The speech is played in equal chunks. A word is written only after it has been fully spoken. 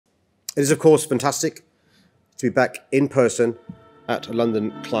It is, of course, fantastic to be back in person at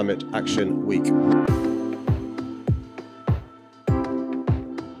London Climate Action Week.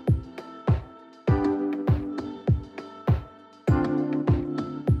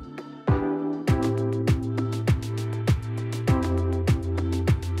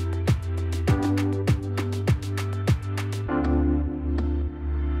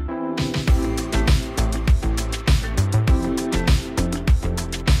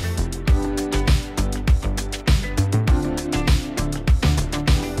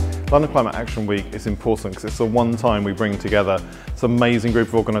 London Climate Action Week is important because it's the one time we bring together this amazing group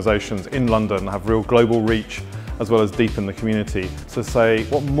of organisations in London that have real global reach as well as deep in the community to say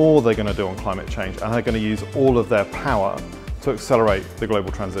what more they're going to do on climate change, and they're going to use all of their power to accelerate the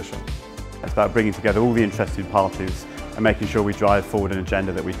global transition. It's about bringing together all the interested parties and making sure we drive forward an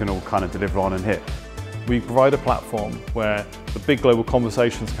agenda that we can all kind of deliver on and hit. We provide a platform where the big global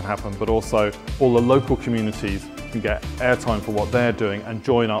conversations can happen, but also all the local communities can get airtime for what they're doing and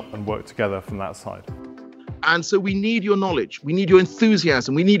join up and work together from that side. And so we need your knowledge, we need your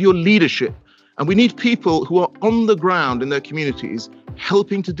enthusiasm, we need your leadership, and we need people who are on the ground in their communities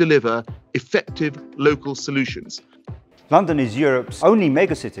helping to deliver effective local solutions. London is Europe's only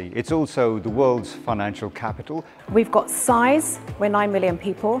megacity. It's also the world's financial capital. We've got size, we're 9 million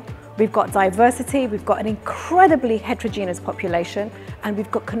people. We've got diversity, we've got an incredibly heterogeneous population, and we've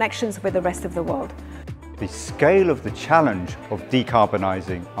got connections with the rest of the world. The scale of the challenge of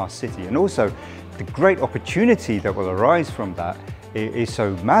decarbonising our city, and also the great opportunity that will arise from that, is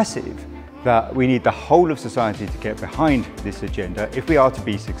so massive that we need the whole of society to get behind this agenda if we are to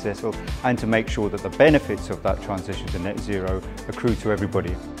be successful and to make sure that the benefits of that transition to net zero accrue to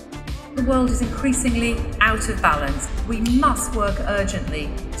everybody. The world is increasingly out of balance. We must work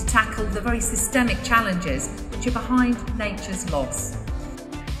urgently to tackle the very systemic challenges which are behind nature's loss.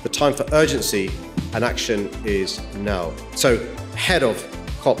 The time for urgency and action is now. So, ahead of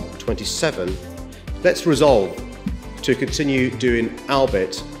COP27, let's resolve to continue doing our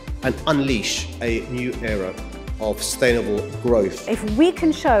bit and unleash a new era of sustainable growth. If we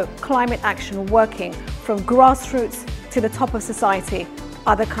can show climate action working from grassroots to the top of society,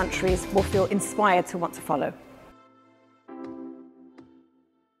 other countries will feel inspired to want to follow.